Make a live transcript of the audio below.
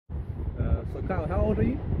How old are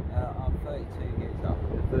you? I'm 32 years old.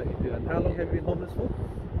 You're 32. And how long have you been homeless for?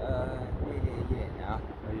 Nearly a year now.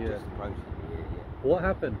 A year. Just approaching a year, yeah. What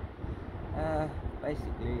happened?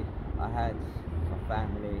 Basically, I had my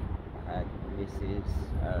family, I had missus,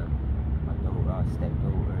 my daughter,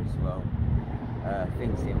 stepdaughter as well.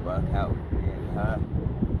 Things didn't work out with me and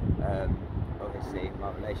her. Obviously,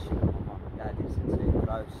 my relationship with my mum and dad isn't too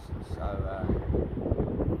close, so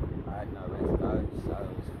I had nowhere to go, so I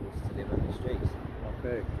was forced to live on the streets.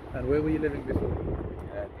 Okay. And where were you living before?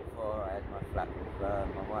 Before I had my flat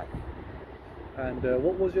with my wife. And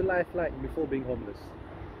what was your life like before being homeless?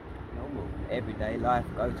 Normal, everyday life,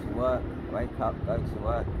 go to work, wake up, go to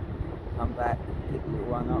work, come back, pick the little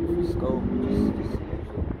one up from school, just the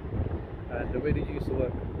usual. And where did you used to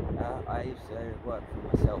work? I used to work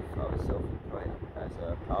for myself. I was self-employed as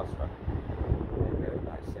a plasterer,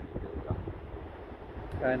 like semi-builder.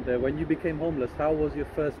 And when you became homeless, how was your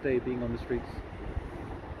first day being on the streets?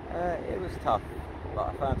 It was tough, but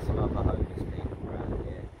I found some other homeless people around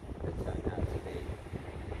here that turned out to be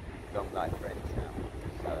long life friends now,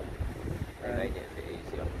 so they made it a bit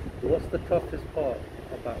easier. What's the toughest part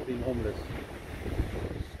about being homeless?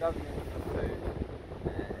 Struggling for food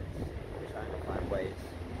and trying to find ways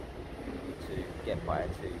to get by,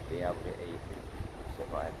 to be able to eat,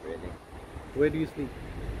 survive really. Where do you sleep?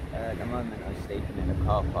 At the moment I'm sleeping in a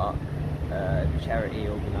car park. A charity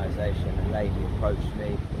organisation, a lady approached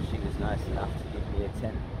me, she was nice enough to give me a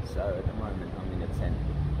tent, so at the moment I'm in a tent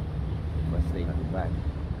with my sleeping bag.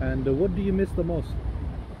 And what do you miss the most?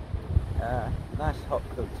 Nice hot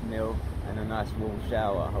cooked meal and a nice warm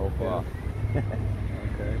shower or bath.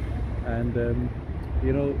 Okay. And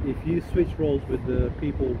you know, if you switch roles with the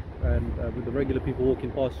people and with the regular people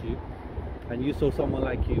walking past you, and you saw someone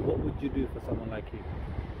like you, what would you do for someone like you?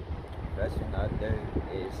 First thing I'd do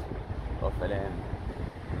is offer them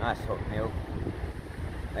a nice hot meal,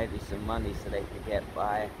 maybe some money so they could get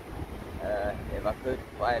by. If I could,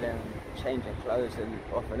 buy them a change of clothes and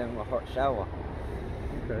offer them a hot shower.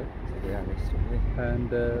 Okay. To be honest with you.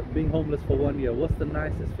 And being homeless for 1 year, what's the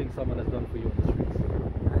nicest thing someone has done for you on the streets?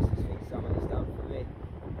 Nicest thing someone has done for me.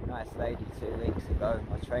 Nice lady 2 weeks ago,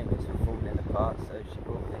 my trainers were falling apart, so she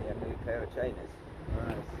bought me a new pair of trainers.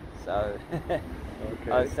 Nice. So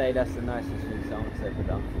Okay. I'd say that's the nicest thing someone's ever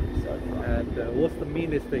done for me so far. And what's the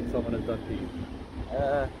meanest thing someone has done to you?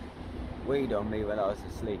 Weed on me when I was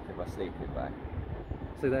asleep in my sleeping bag.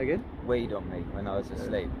 Say that again? Weed on me when I was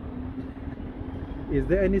asleep. Is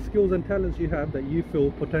there any skills and talents you have that you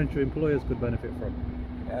feel potential employers could benefit from?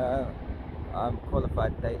 I'm a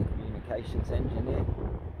qualified data communications engineer,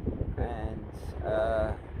 and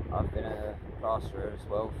I've been a plasterer as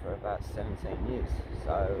well for about 17 years,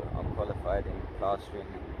 so I'm qualified in plastering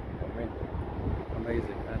and rendering.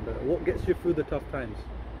 Amazing. And what gets you through the tough times?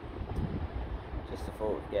 Just the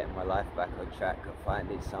thought of getting my life back on track and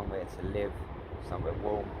finding somewhere to live, somewhere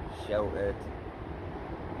warm, sheltered,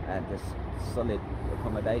 and just solid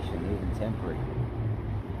accommodation, even temporary.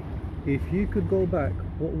 If you could go back,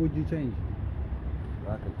 what would you change? If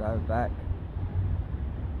I could go back,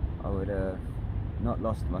 I would have not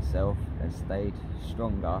lost myself and stayed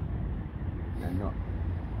stronger and not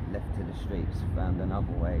left to the streets, found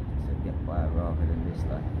another way to get by rather than this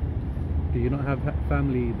life. Do you not have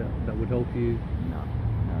family that would help you? No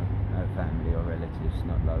family or relatives,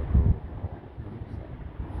 not local.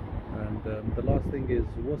 And the last thing is,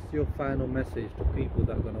 what's your final message to people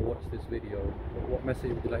that are going to watch this video? What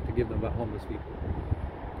message would you like to give them about homeless people?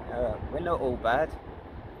 We're not all bad.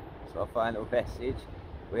 That's our final message.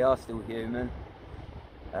 We are still human.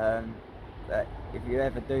 But if you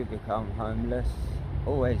ever do become homeless,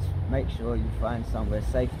 always make sure you find somewhere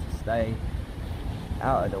safe to stay,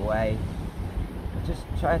 out of the way. Just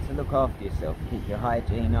try to look after yourself, keep your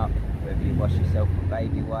hygiene up, whether you wash yourself with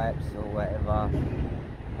baby wipes or whatever.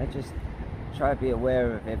 And just try to be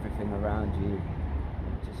aware of everything around you.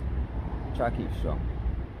 Just try to keep strong.